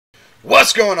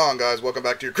What's going on, guys? Welcome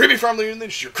back to your creepy family unit.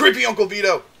 This is your creepy Uncle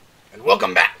Vito, and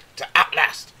welcome back to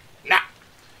Outlast. Now,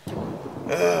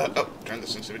 turn the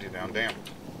sensitivity down. Damn.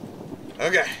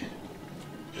 Okay,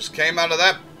 just came out of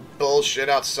that bullshit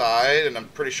outside, and I'm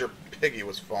pretty sure Piggy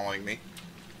was following me.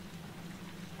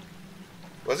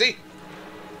 Was he?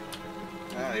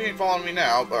 He ain't following me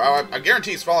now, but I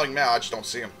guarantee he's following me now. I just don't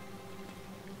see him.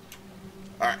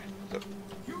 All right. So.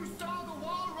 You saw the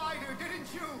wall rider,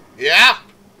 didn't you? Yeah.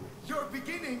 You're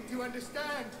beginning to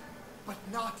understand, but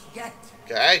not yet.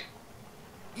 Okay.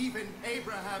 Even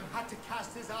Abraham had to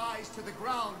cast his eyes to the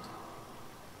ground.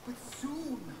 But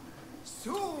soon,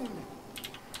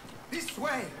 this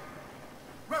way,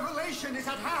 revelation is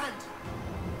at hand.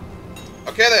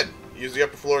 Okay then, use the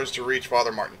upper floors to reach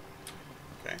Father Martin.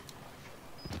 Okay.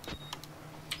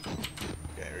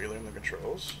 Okay, relearn the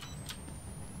controls.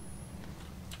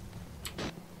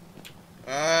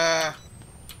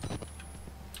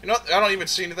 You know what? I don't even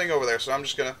see anything over there, so I'm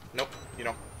just gonna... Nope,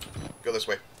 go this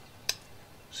way.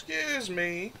 Excuse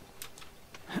me.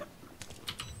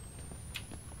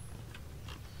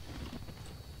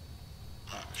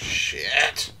 Oh,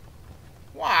 shit.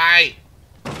 Why?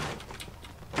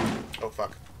 Oh,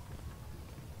 fuck.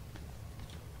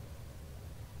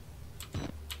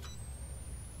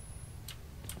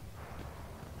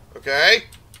 Okay.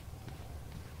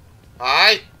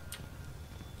 Hi.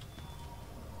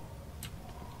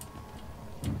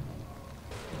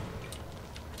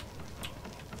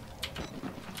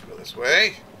 Go this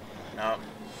way. No.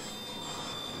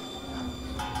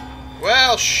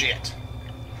 Well, shit.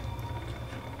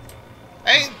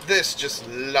 Ain't this just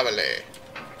lovely?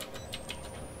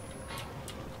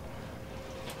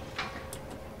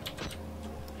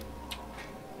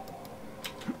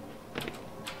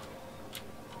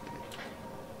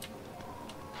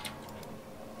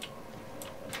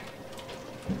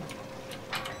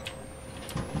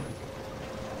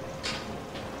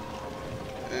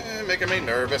 Making me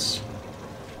nervous.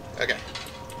 Okay.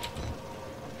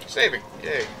 Saving.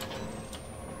 Yay.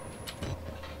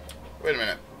 Wait a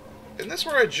minute. Isn't this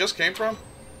where I just came from?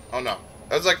 Oh no.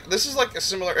 I was like, this is like a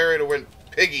similar area to when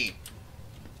Piggy.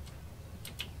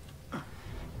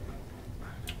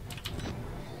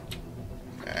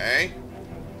 Okay.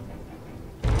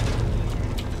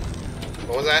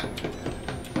 What was that?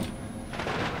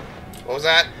 What was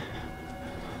that?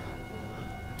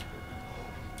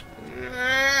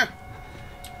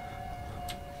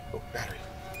 Oh, battery.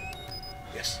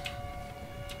 Yes.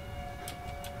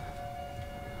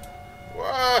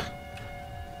 Whoa.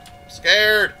 I'm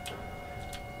scared.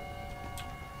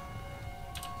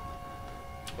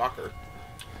 Locker.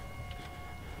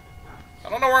 I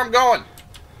don't know where I'm going.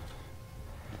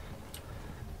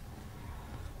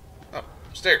 Oh,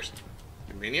 stairs.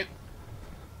 Convenient.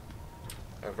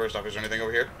 First off, is there anything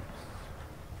over here?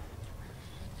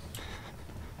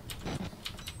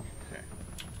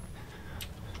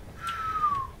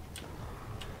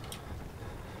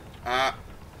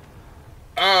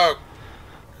 Oh,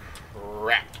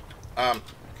 crap.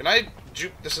 Can I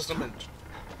juke the system and...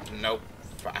 Nope.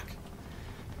 Fuck.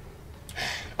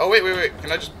 Oh, wait.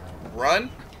 Can I just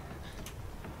run?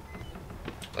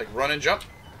 Like, run and jump?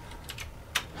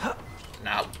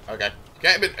 No. Okay.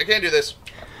 I can't do this.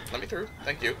 Let me through.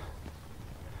 Thank you.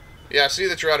 Yeah, I see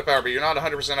that you're out of power, but you're not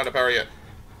 100% out of power yet.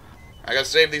 I gotta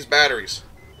save these batteries.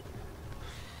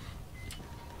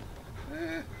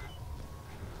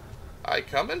 I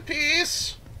come in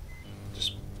peace.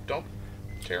 Just don't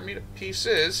tear me to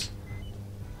pieces.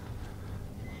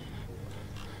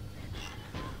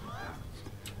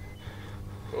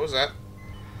 What was that?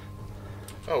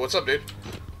 Oh, what's up, dude?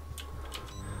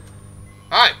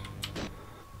 Hi.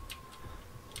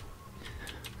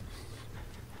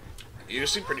 You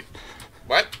seem pretty...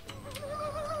 What?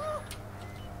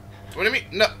 What do you mean?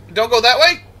 No, don't go that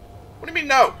way? What do you mean,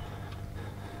 no?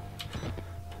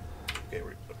 Okay,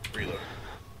 reload.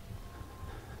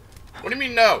 What do you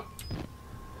mean, no?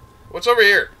 What's over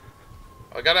here?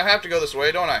 I gotta have to go this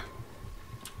way, don't I?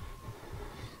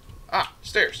 Ah,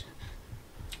 stairs.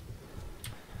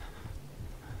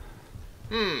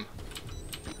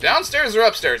 Downstairs or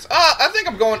upstairs? I think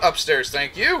I'm going upstairs,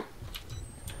 thank you.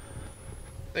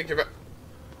 Think about...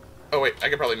 Oh, wait, I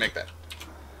can probably make that.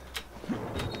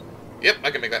 Yep,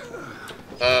 I can make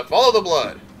that. Follow the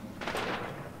blood.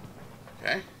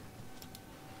 Okay.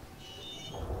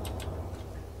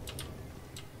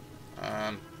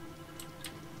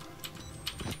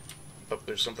 Oh,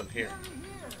 there's something here.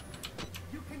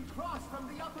 You can cross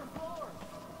from the upper floor.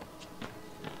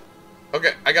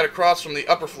 Okay, I gotta cross from the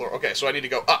upper floor. Okay, so I need to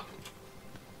go up.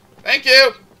 Thank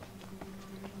you!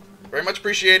 Very much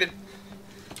appreciated.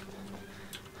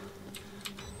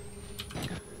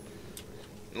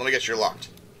 Let me guess, you're locked.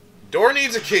 Door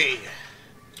needs a key.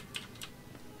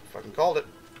 Fucking called it.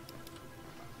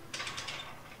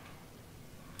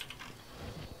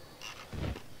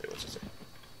 Wait, what's it say?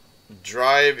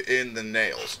 Drive in the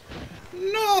nails.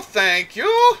 No, thank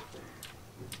you.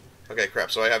 Okay,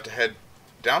 crap. So I have to head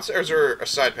downstairs or a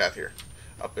side path here?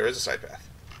 Oh, there is a side path.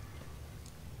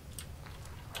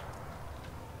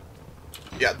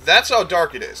 Yeah, that's how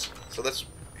dark it is. So that's...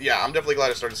 Yeah, I'm definitely glad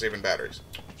I started saving batteries.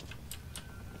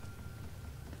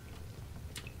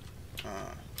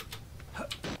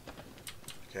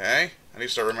 Okay. I need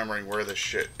to start remembering where this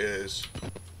shit is.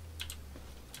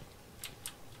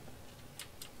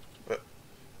 But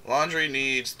laundry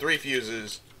needs 3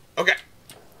 fuses. Okay.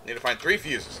 Need to find 3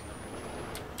 fuses.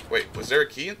 Wait, was there a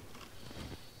key?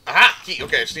 Aha! Key.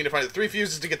 Okay, I just need to find the 3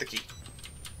 fuses to get the key.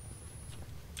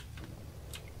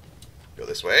 Go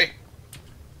this way.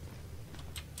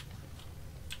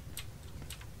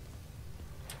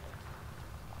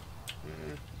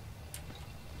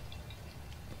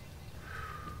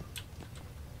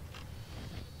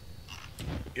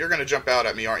 You're gonna jump out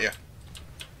at me, aren't you?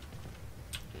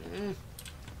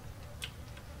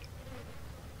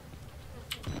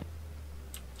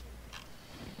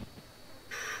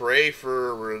 Pray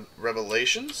for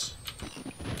revelations?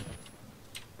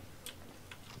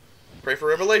 Pray for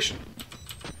revelation.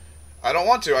 I don't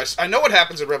want to. I know what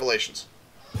happens in Revelations.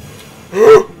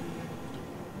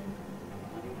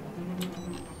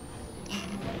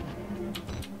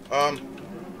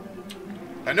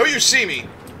 I know you see me.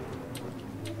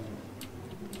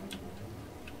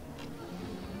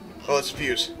 Oh, it's a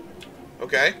fuse.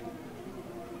 Okay.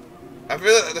 I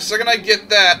feel that the second I get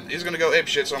that, he's gonna go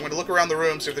apeshit, so I'm gonna look around the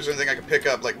room, see if there's anything I can pick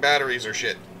up, like batteries or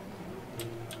shit.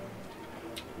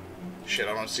 Shit,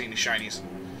 I don't see any shinies.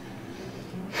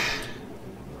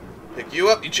 Pick you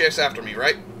up, you chase after me,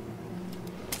 right?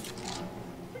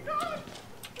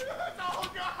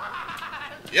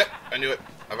 Yep, I knew it.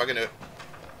 I fucking knew it.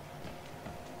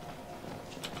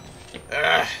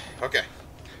 Okay.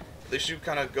 At least you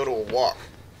kind of go to a walk.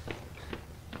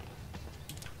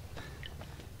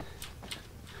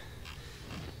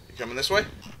 You coming this way?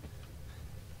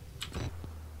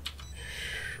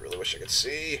 Really wish I could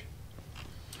see.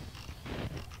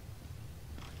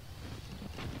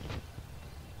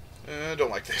 I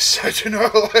don't like this. I do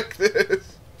not like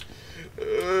this.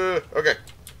 Okay.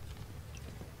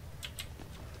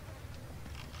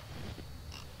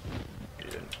 You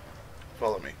didn't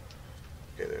follow me.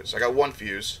 Okay, there's... I got 1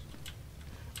 fuse.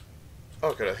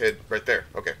 Oh, could have hid right there.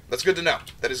 Okay, that's good to know.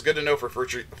 That is good to know for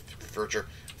future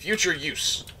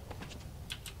use.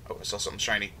 Oh, I saw something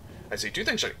shiny. I see 2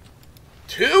 things shiny.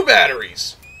 2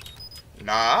 batteries!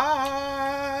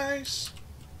 Nice!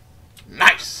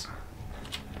 Nice!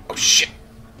 Oh, shit!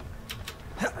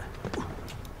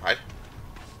 Hide.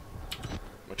 I'm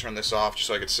gonna turn this off just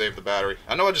so I can save the battery.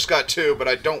 I know I just got 2, but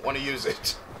I don't want to use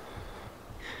it.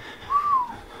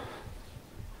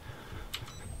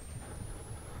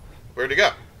 Where'd he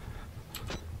go?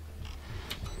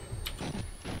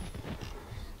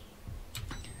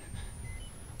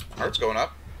 My heart's going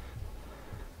up.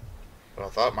 But I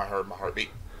thought I heard my heartbeat.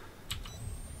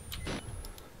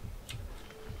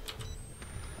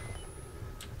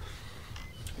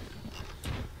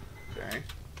 Okay.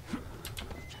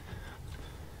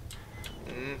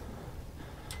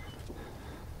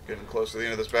 Getting close to the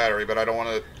end of this battery, but I don't want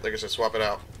to, like I said, swap it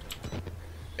out.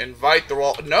 Invite the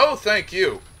wall. No, thank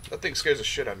you. That thing scares the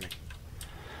shit out of me.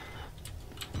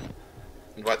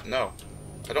 Invite. No.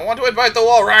 I don't want to invite the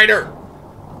wall rider.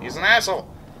 He's an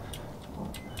asshole.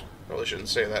 Probably shouldn't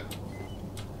say that.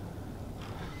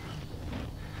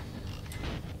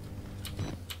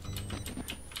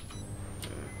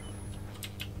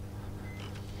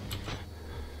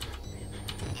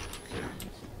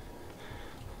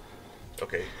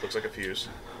 Okay, looks like a fuse.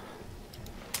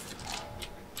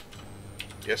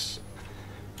 Yes.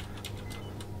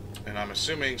 And I'm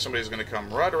assuming somebody's going to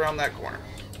come right around that corner.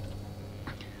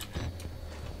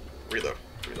 Reload.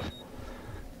 Reload.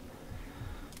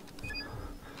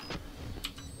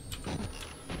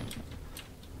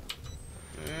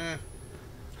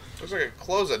 Looks like I can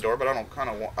close that door, but I don't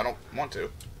want to.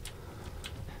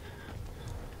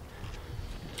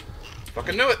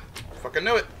 Fucking knew it. Fucking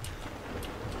knew it.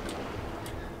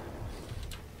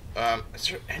 Is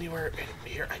there anywhere in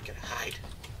here I can hide?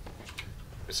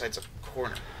 Besides a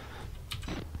corner.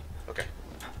 Okay.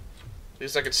 At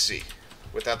least I could see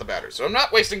without the battery. So I'm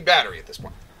not wasting battery at this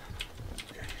point.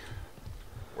 Okay.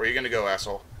 Where are you gonna go,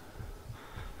 asshole?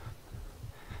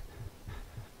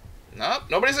 Nope,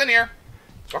 nobody's in here.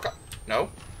 Fuck up.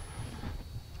 No.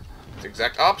 It's the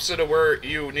exact opposite of where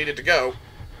you needed to go.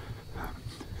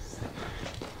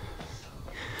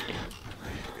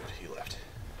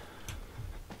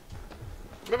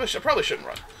 Maybe I probably shouldn't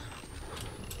run.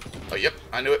 Oh, yep.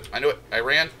 I knew it. I knew it. I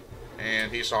ran,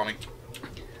 and he saw me.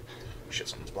 Shit,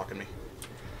 something's blocking me.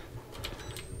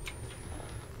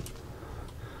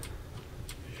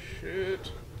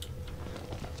 Shit.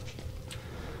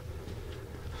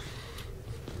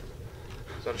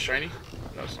 Is that a shiny?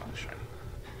 No, it's not a shiny.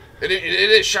 It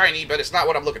is shiny, but it's not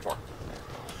what I'm looking for.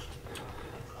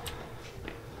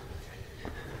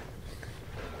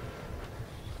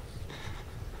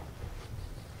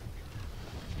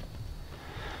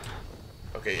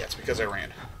 Okay, yeah, it's because I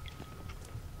ran.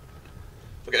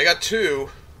 Okay, I got 2.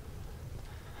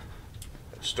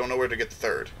 I just don't know where to get the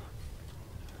 3rd.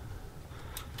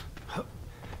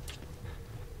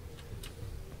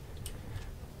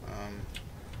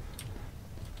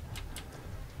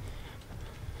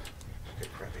 Okay,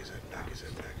 crap, he's back, he's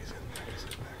back.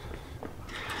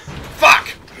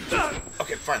 Fuck!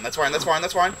 Okay, fine, that's fine, that's fine,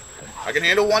 that's fine. I can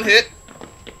handle 1 hit.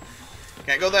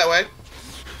 Can't go that way.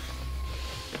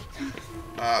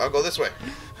 I'll go this way.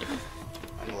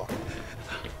 Unlock.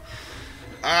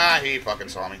 Ah, he fucking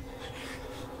saw me.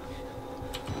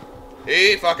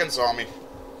 He fucking saw me.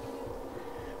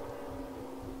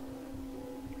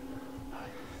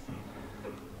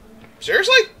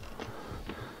 Seriously?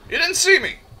 You didn't see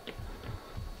me?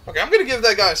 Okay, I'm gonna give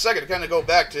that guy a second to kind of go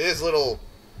back to his little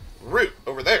route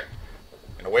over there.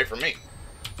 And away from me.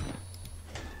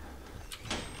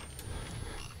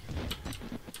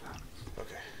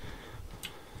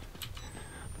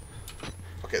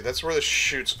 Okay, that's where the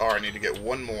chutes are. I need to get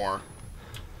 1 more.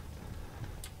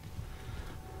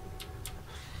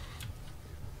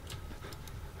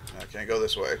 I can't go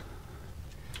this way.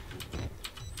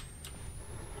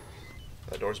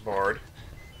 That door's barred.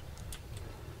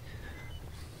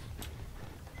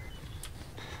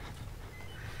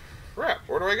 Crap,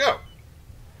 where do I go?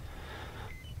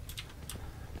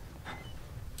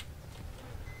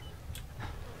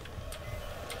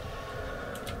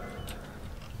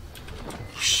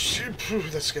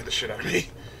 That scared the shit out of me.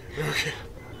 Okay.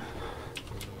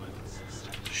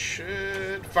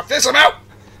 Shit. Fuck this, I'm out!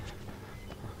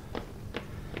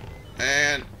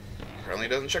 And apparently it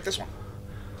doesn't check this one.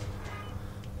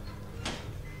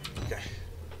 Okay.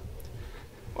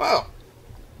 Well,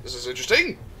 this is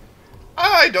interesting.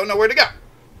 I don't know where to go.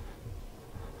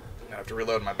 I have to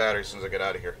reload my battery as soon as I get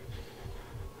out of here.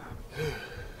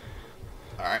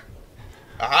 Alright.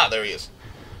 Aha, there he is.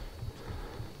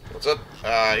 What's up?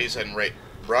 He's heading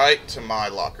right to my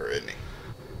locker, isn't he?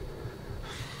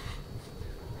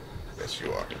 Yes,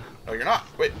 you are. No, you're not.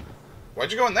 Wait.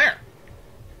 Why'd you go in there?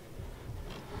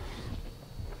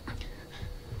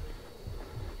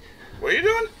 What are you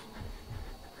doing?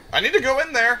 I need to go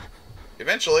in there.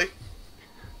 Eventually.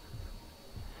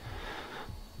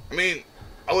 I mean,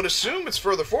 I would assume it's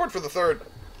further forward for the 3rd.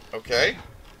 Okay.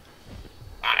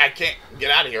 I can't get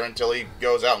out of here until he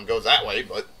goes out and goes that way,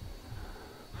 but...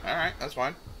 Alright, that's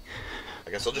fine. I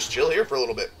guess I'll just chill here for a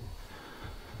little bit.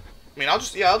 I mean, I'll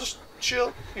just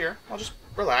chill here. I'll just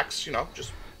relax, you know,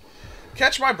 just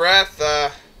catch my breath,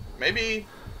 maybe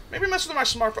mess with my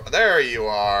smartphone. There you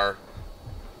are.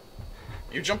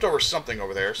 You jumped over something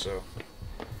over there, so...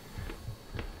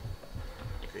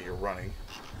 Okay, you're running.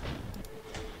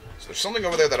 So there's something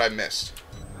over there that I missed.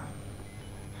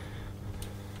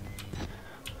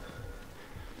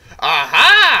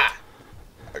 Aha!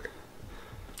 Okay.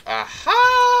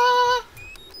 Aha!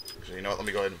 Actually, you know what? Let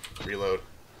me go ahead and reload.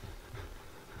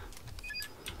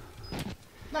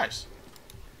 Nice.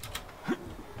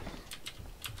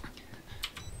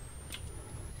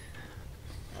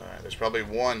 Alright, there's probably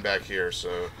 1 back here,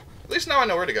 so... At least now I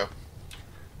know where to go.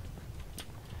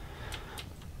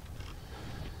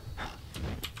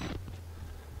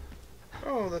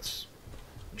 Oh, that's...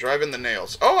 Driving the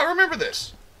nails. Oh, I remember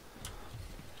this!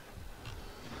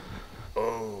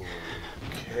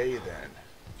 Okay, then.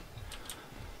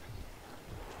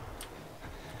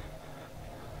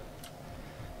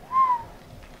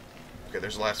 Okay,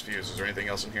 there's the last fuse. Is there anything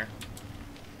else in here?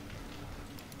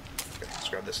 Okay, let's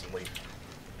grab this and leave.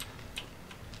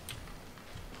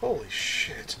 Holy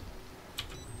shit.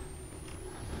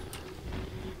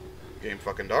 Game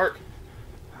fucking dark.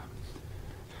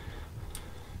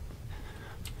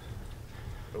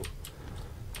 Oh.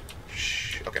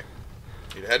 Shh. Okay.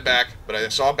 Need to head back, but I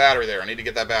saw a battery there. I need to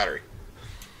get that battery.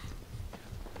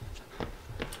 Okay,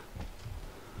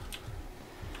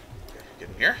 get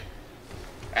in here.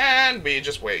 And we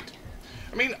just wait.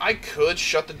 I mean, I could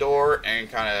shut the door and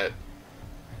kind of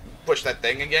push that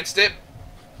thing against it,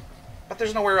 but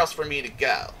there's nowhere else for me to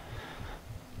go.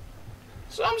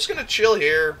 So I'm just going to chill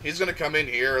here. He's going to come in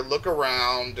here, look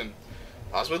around, and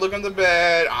Possibly look on the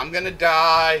bed. I'm gonna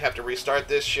die. Have to restart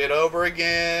this shit over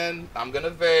again. I'm gonna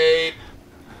vape.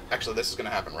 Actually, this is gonna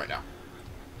happen right now.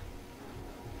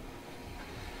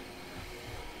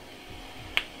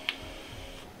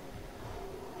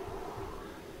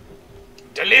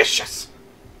 Delicious!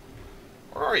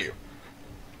 Where are you?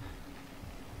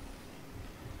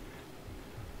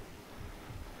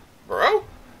 Bro?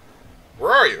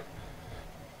 Where are you?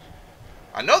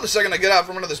 I know the second I get out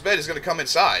from under this bed, he's gonna come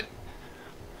inside.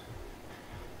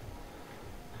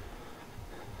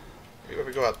 Maybe if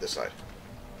we go out this side.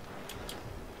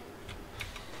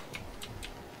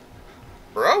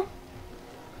 Bro?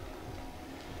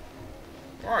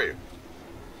 Where are you?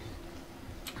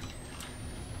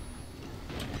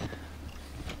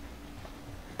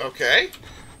 Okay.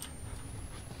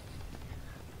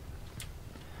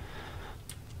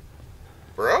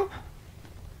 Bro?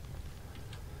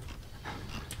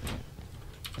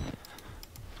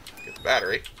 Get the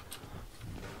battery.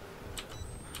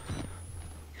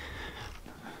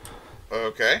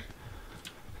 Okay.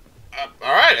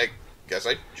 Alright, I guess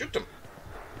I juked him.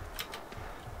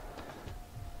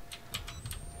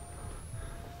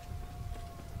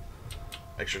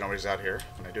 Make sure nobody's out here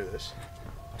when I do this.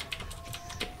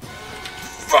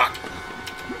 Fuck!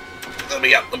 Let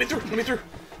me out! Let me through! Let me through!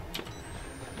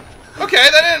 Okay,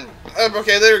 that didn't...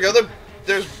 okay, there we go.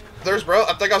 There's bro.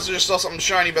 I think I just saw something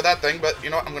shiny by that thing, but you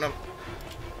know what? I'm gonna...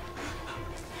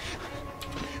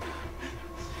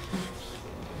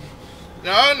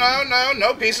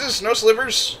 No pieces, no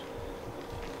slivers.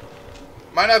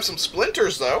 Might have some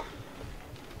splinters, though.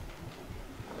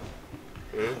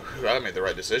 Ooh, I made the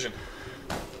right decision.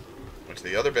 Went to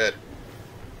the other bed.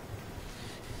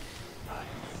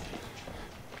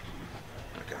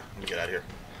 Okay, let me get out of here.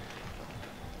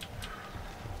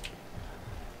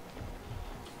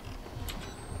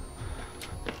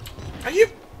 Are you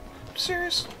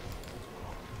serious?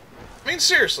 I mean,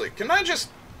 seriously, can I just...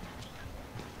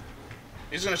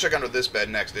 He's gonna check under this bed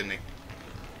next, isn't he?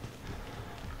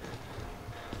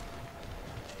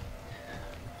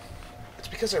 It's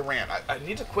because I ran. I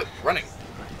need to quit running.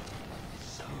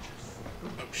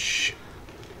 Oh, shit.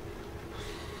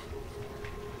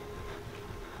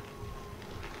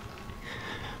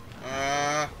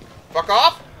 Fuck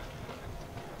off!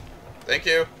 Thank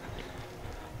you.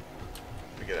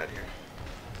 Let me get out of here.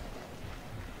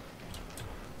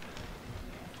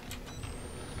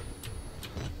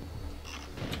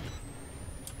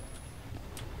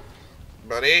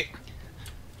 Buddy,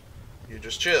 you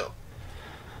just chill.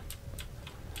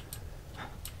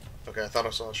 Okay, I thought I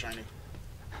saw a shiny.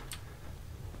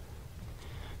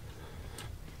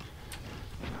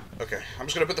 Okay, I'm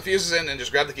just gonna put the fuses in and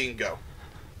just grab the key and go.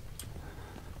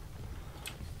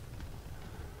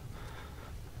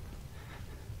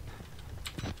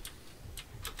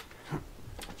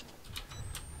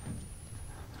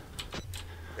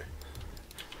 Okay.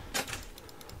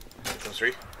 Get those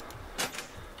three.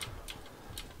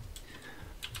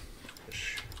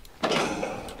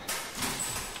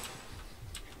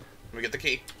 Let me get the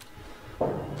key.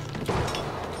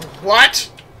 What?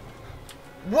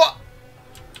 What?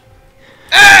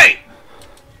 Hey!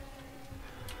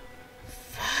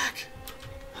 Fuck.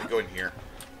 Let me go in here.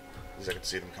 At least I can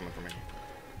see them coming from in here.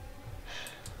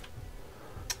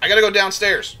 I gotta go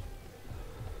downstairs.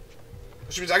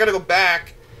 Which means I gotta go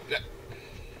back.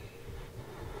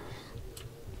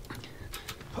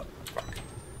 Fuck.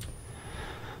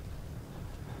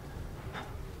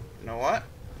 You know what?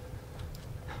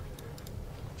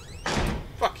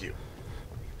 Fuck you.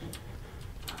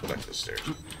 Go back to the stairs.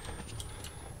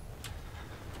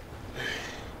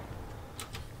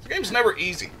 The game's never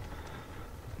easy.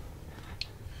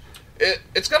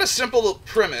 It's got a simple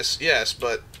premise, yes,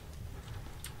 but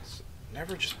it's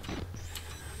never just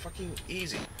fucking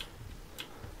easy.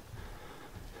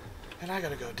 And I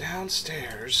gotta go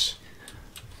downstairs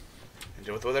and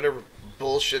deal with whatever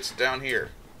bullshit's down here.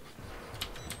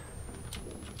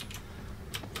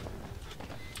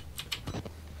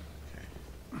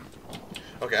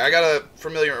 Okay, I gotta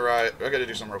familiarize. I gotta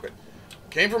do something real quick.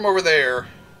 Came from over there,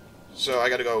 so I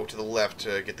gotta go to the left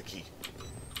to get the key.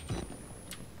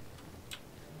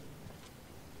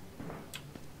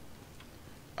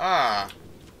 Ah,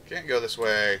 can't go this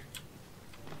way.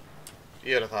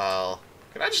 Beautiful.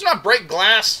 Can I just not break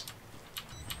glass?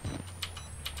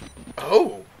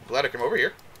 Oh, glad I came over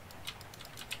here.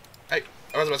 Hey,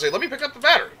 I was about to say, let me pick up the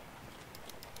battery.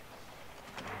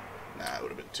 Nah, it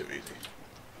would have been too easy.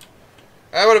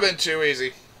 That would have been too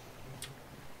easy.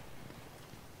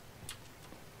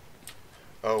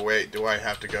 Oh, wait. Do I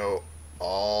have to go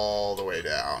all the way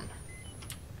down?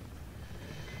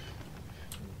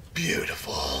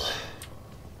 Beautiful.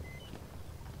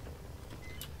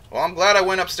 Well, I'm glad I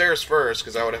went upstairs first,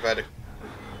 because I would have had to...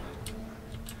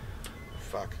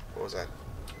 Fuck. What was that?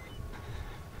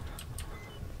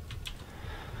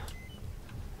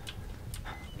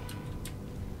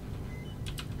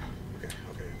 Okay.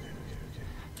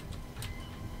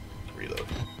 Reload.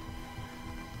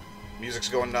 Music's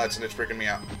going nuts, and it's freaking me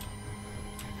out.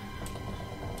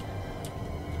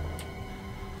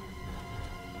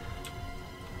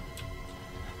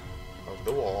 Hug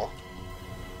the wall.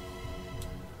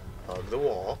 Hug the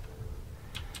wall.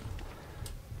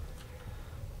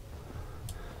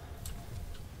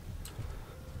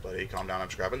 Buddy, calm down. I'm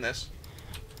just grabbing this.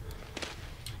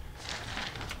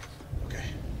 Okay.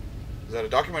 Is that a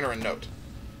document or a note?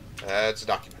 That's a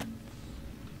document.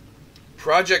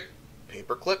 Project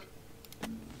Paperclip?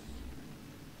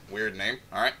 Weird name.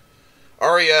 Alright.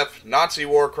 REF, Nazi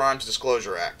War Crimes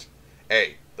Disclosure Act.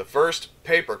 A. The first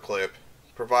paperclip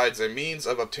provides a means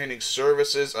of obtaining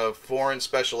services of foreign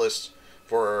specialists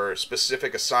for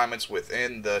specific assignments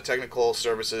within the technical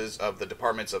services of the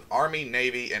departments of Army,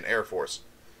 Navy, and Air Force.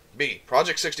 B.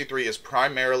 Project 63 is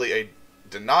primarily a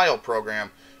denial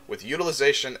program with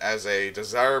utilization as a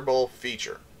desirable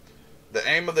feature. The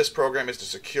aim of this program is to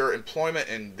secure employment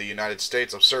in the United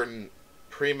States of certain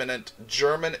preeminent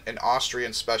German and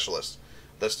Austrian specialists,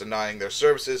 thus denying their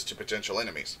services to potential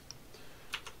enemies.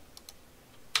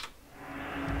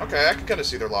 Okay, I can kind of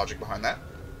see their logic behind that.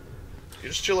 You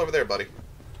just chill over there, buddy.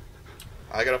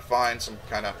 I gotta find some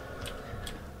kind of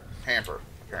hamper,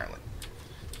 apparently.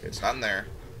 It's not in there.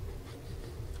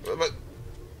 But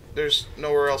there's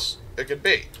nowhere else it could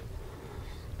be.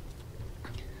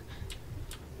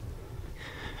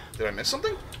 Did I miss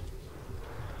something?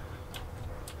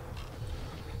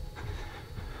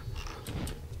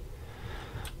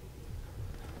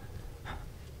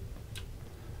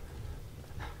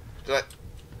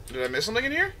 Did I miss something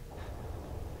in here?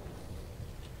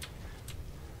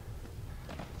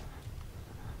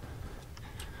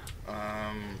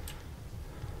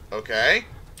 Okay.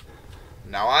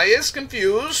 Now I is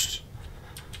confused.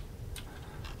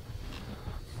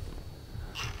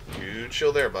 You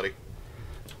chill there, buddy.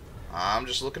 I'm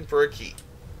just looking for a key.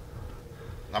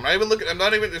 I'm not even looking,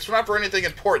 it's not for anything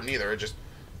important either, it just...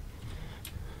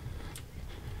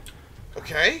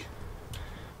 Okay.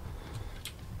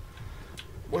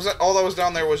 Was that, all that was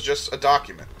down there was just a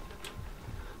document?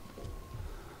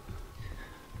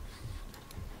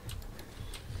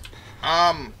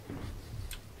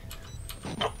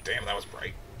 Oh, damn, that was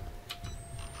bright.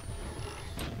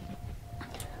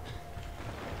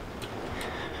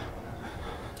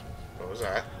 What was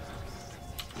that?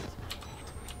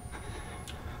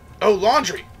 Oh,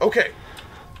 laundry! Okay.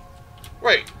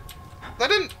 Wait. That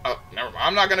didn't... Oh, never mind.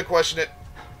 I'm not gonna question it.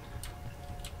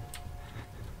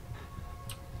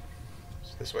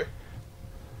 It's this way.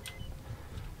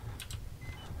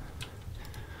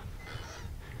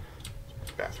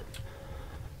 Bathroom.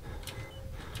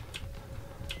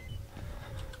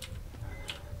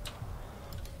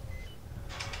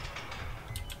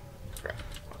 Crap.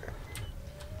 Okay.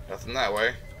 Nothing that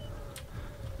way.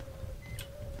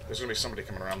 There's gonna be somebody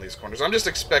coming around these corners. I'm just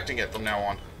expecting it from now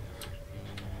on.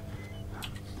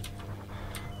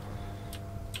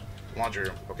 Laundry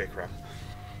room. Okay, crap.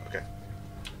 Okay.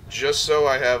 Just so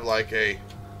I have like a...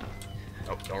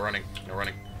 Oh, no running. No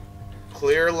running.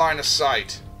 Clear line of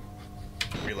sight.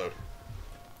 Reload.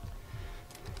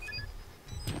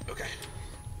 Okay.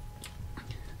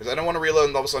 Because I don't want to reload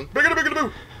and all of a sudden...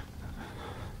 Bigga-da-bigga-da-boo!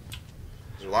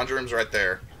 There's laundry room's right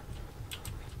there.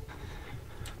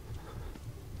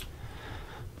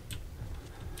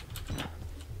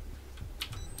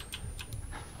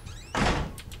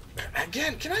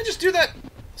 Again, can I just do that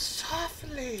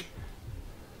softly?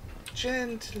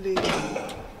 Gently. Get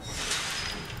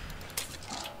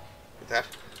that?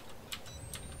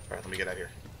 Alright, let me get out of here.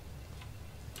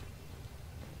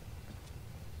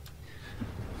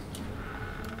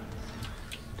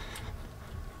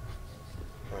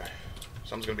 Alright.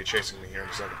 Someone's gonna be chasing me here in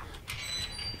a second.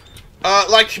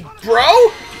 Like,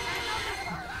 bro?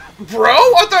 Bro?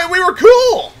 I thought we were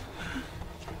cool!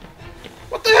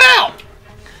 What the hell?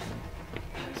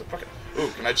 Ooh,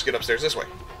 can I just get upstairs this way?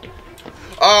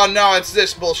 Oh, no, it's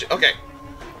this bullshit. Okay.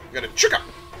 I'm gonna trick up.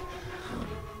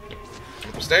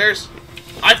 Upstairs.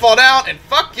 I fall down, and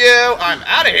fuck you. I'm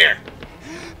out of here.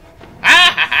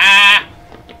 Ah, ha, ha.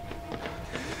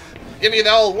 Give me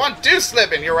the old 1-2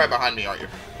 slip, and you're right behind me, aren't you?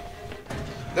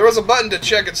 There was a button to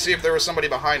check and see if there was somebody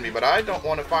behind me, but I don't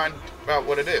want to find out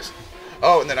what it is.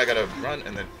 Oh, and then I gotta run,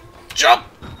 and then jump.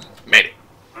 Made it.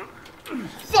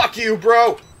 Fuck you,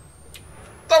 bro.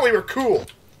 Thought we were cool.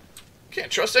 Can't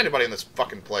trust anybody in this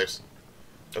fucking place.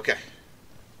 Okay.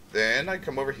 Then I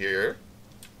come over here.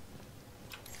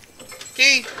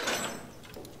 Key!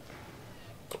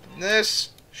 Open this.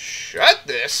 Shut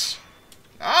this!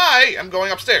 I am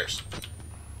going upstairs.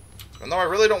 Even though I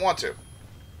really don't want to.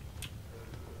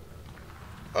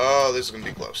 Oh, this is going to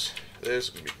be close. This is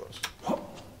going to be close.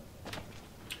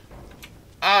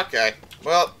 Okay.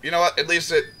 Well, you know what? At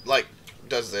least it, like,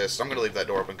 does this. I'm going to leave that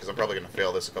door open because I'm probably going to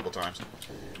fail this a couple times.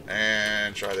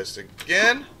 And try this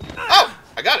again. Oh!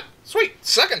 I got it. Sweet.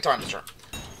 Second time this turn.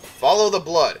 Follow the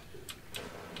blood.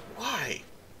 Why?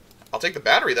 I'll take the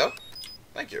battery, though.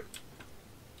 Thank you.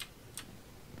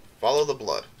 Follow the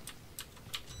blood.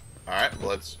 Alright,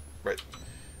 blood's right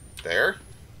there.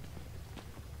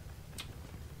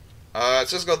 It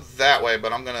says go that way,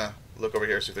 but I'm gonna look over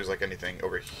here, see if there's like anything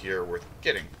over here worth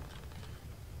getting.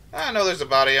 I know there's a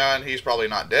body on. He's probably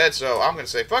not dead, so I'm gonna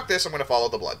say, fuck this, I'm gonna follow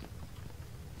the blood.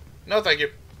 No, thank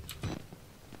you.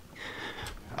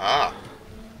 Ah.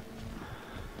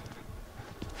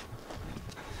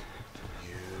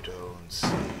 You don't see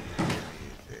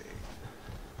anything.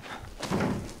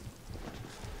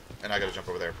 And I gotta jump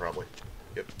over there, probably.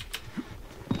 Yep.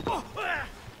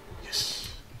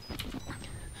 Yes.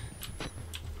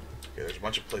 Okay, there's a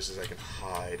bunch of places I can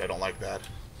hide. I don't like that.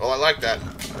 Well, I like that.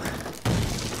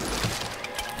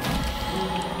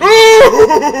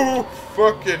 Ooh!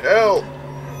 Fucking hell!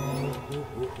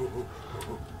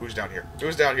 Who's down here?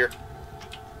 Who's down here?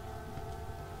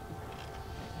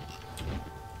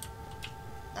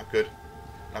 Not good.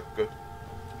 Not good.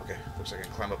 Okay, looks like I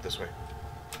can climb up this way.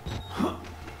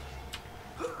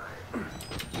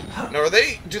 Now,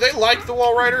 do they like the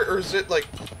wall rider, or is it, like,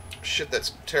 shit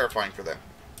that's terrifying for them?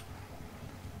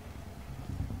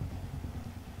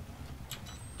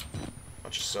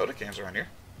 Bunch of soda cans around here.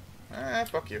 Ah,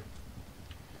 fuck you.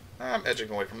 I'm edging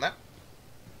away from that.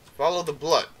 Follow the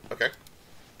blood. Okay.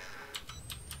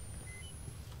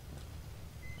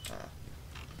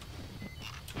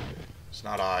 It's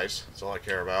not eyes. That's all I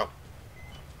care about.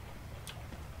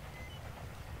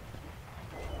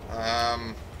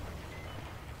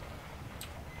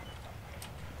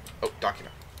 Oh,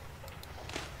 document.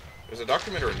 Is it a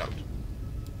document or a note?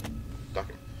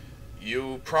 Document.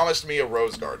 You promised me a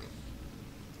rose garden.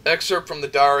 Excerpt from the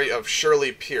diary of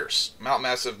Shirley Pierce, Mount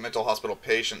Massive Mental Hospital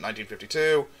patient, 1952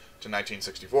 to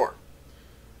 1964.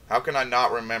 How can I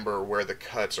not remember where the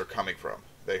cuts are coming from?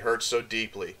 They hurt so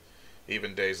deeply,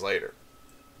 even days later.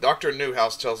 Dr.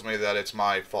 Newhouse tells me that it's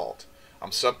my fault.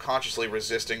 I'm subconsciously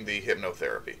resisting the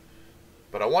hypnotherapy.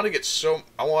 But I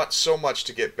want so much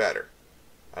to get better.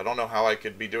 I don't know how I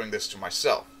could be doing this to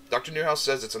myself. Dr. Newhouse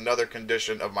says it's another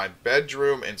condition of my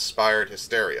bedroom-inspired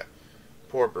hysteria.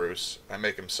 Poor Bruce. I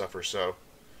make him suffer so.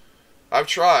 I've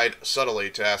tried, subtly,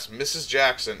 to ask Mrs.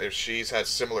 Jackson if she's had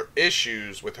similar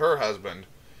issues with her husband,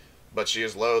 but she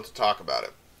is loath to talk about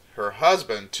it. Her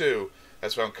husband, too,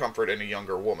 has found comfort in a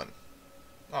younger woman.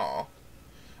 Aw.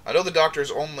 I know the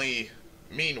doctors only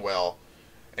mean well,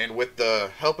 and with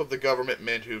the help of the government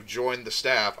men who've joined the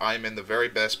staff, I am in the very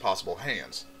best possible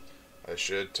hands. I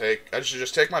should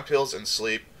just take my pills and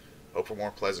sleep. Hope for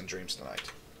more pleasant dreams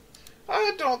tonight.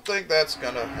 I don't think that's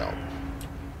gonna help.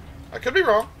 I could be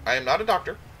wrong. I am not a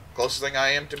doctor. Closest thing I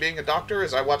am to being a doctor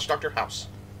is I watch Dr. House.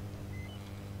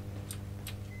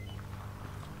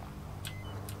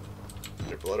 Is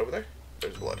there blood over there?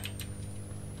 There's blood.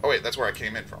 Oh wait, that's where I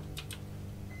came in from.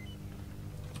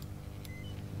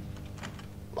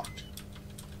 Locked.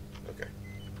 Okay.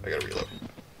 I gotta reload.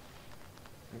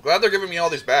 I'm glad they're giving me all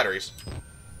these batteries.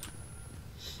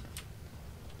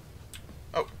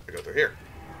 Oh, I go through here.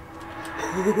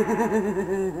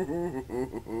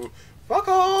 Fuck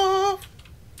off!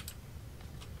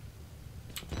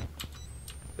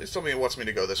 Please tell me it wants me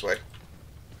to go this way.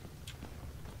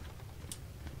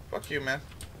 Fuck you, man.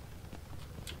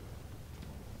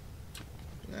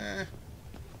 Nah.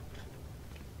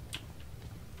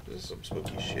 This is some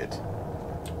spooky shit.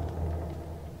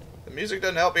 The music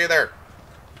doesn't help either.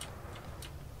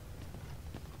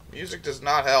 Music does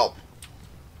not help.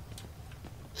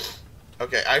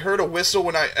 Okay, I heard a whistle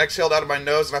when I exhaled out of my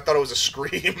nose, and I thought it was a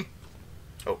scream.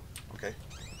 Oh, okay.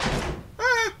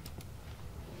 Ah!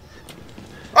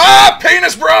 Ah!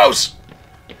 Penis bros!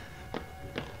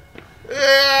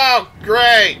 Oh,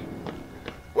 great!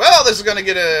 Well, this is gonna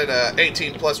get an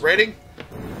 18 plus rating.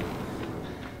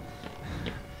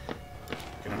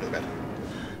 Get under the bed.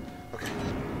 Okay.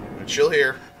 I'm gonna chill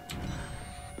here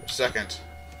for a second.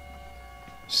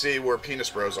 See where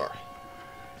penis bros are.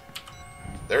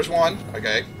 There's one.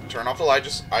 Okay. Turn off the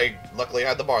light. I luckily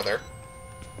had the bar there.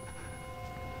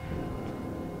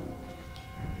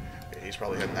 Okay, he's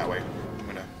probably heading that way. I'm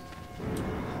gonna...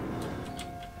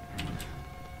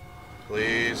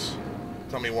 Please.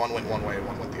 Tell me one went one way and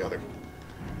one went the other.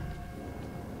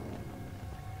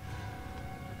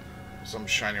 Something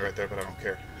shiny right there, but I don't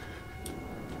care.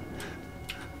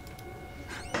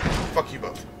 Fuck you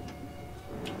both.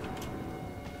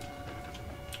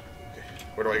 Okay,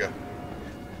 where do I go?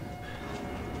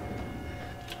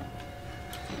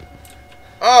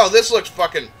 Oh, this looks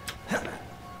fucking... Fuck.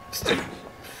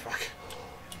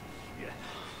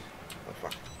 Oh,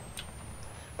 fuck. I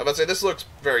was about to say, this looks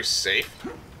very safe.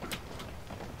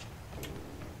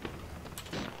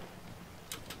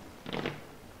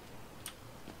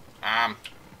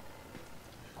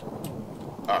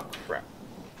 Oh, crap.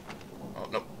 Oh,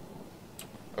 nope.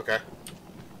 Okay.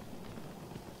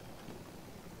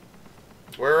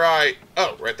 Where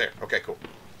Oh, right there. Okay, cool.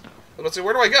 Let's see,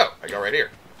 where do I go? I go right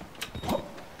here.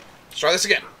 Let's try this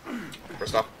again.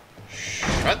 First off,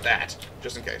 shut that,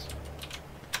 just in case.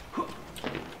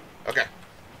 Okay.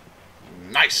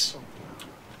 Nice.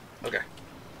 Okay.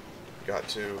 Got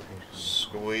to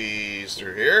squeeze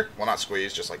through here. Well, not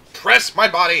squeeze, just like press my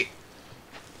body.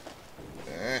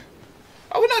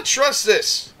 I would not trust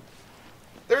this.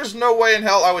 There's no way in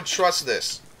hell I would trust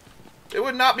this. It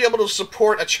would not be able to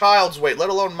support a child's weight, let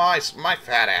alone my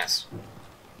fat ass.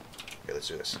 Okay, let's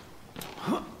do this.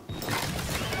 Oh,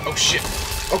 shit.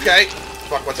 Okay.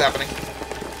 Fuck, what's happening?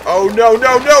 Oh, no,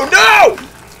 no, no, no!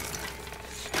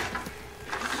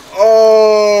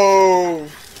 Oh!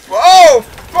 Oh,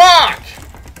 fuck!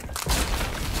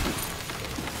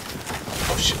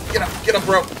 Oh, shit. Get up,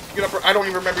 bro. Get up, bro. I don't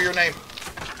even remember your name.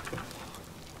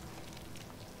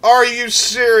 Are you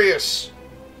serious?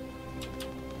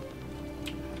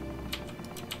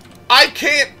 I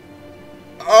can't...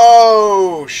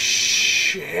 Oh,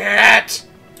 shit!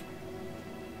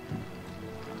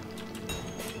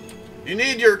 You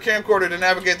need your camcorder to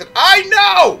navigate the... I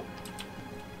know!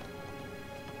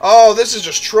 Oh, this is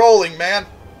just trolling, man.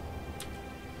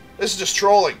 This is just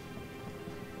trolling.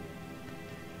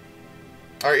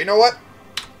 Alright, you know what?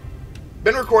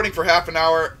 Been recording for half an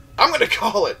hour. I'm gonna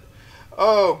call it.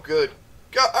 Oh, good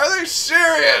God. Are they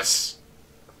serious?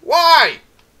 Why?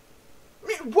 I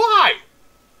mean, why?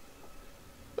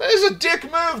 That is a dick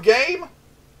move, game.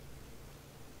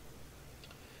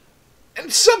 And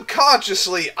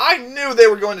subconsciously, I knew they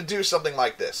were going to do something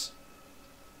like this.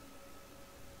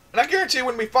 And I guarantee you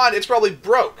when we find it, it's probably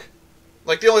broke.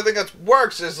 Like, the only thing that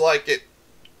works is, like, it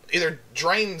either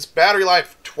drains battery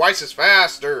life twice as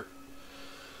fast, or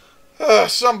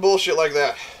some bullshit like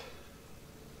that.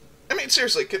 I mean,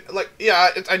 seriously, like,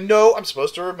 yeah, I know I'm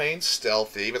supposed to remain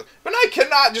stealthy, but I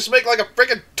cannot just make, like, a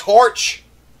freaking torch.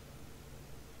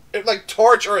 Like,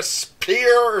 torch or a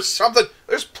spear or something.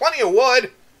 There's plenty of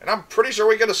wood, and I'm pretty sure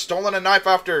we could have stolen a knife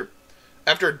after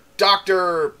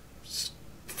Dr.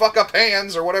 Fuck Up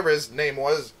Hands, or whatever his name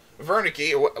was.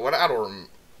 Wernicke, or what, I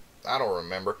don't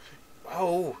remember.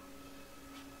 Oh.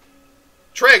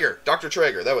 Traeger. Dr.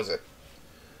 Traeger, that was it.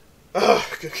 Oh,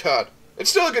 good God. It's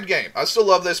still a good game. I still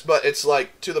love this, but it's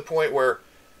like to the point where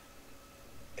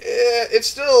it's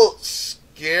still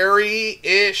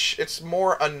scary-ish. It's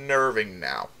more unnerving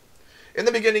now. In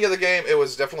the beginning of the game, it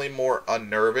was definitely more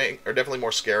unnerving, or definitely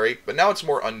more scary, but now it's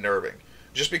more unnerving.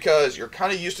 Just because you're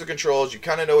kind of used to the controls, you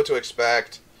kind of know what to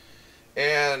expect,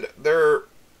 and there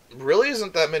really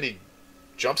isn't that many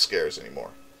jump scares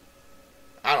anymore.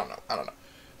 I don't know.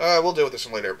 We'll deal with this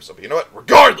in a later episode, but you know what?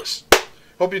 Regardless!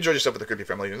 Hope you enjoyed yourself with the Creepy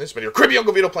Family. In this video, Creepy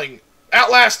Uncle Vito playing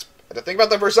Outlast. Had to think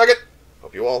about that for a second.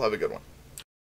 Hope you all have a good one.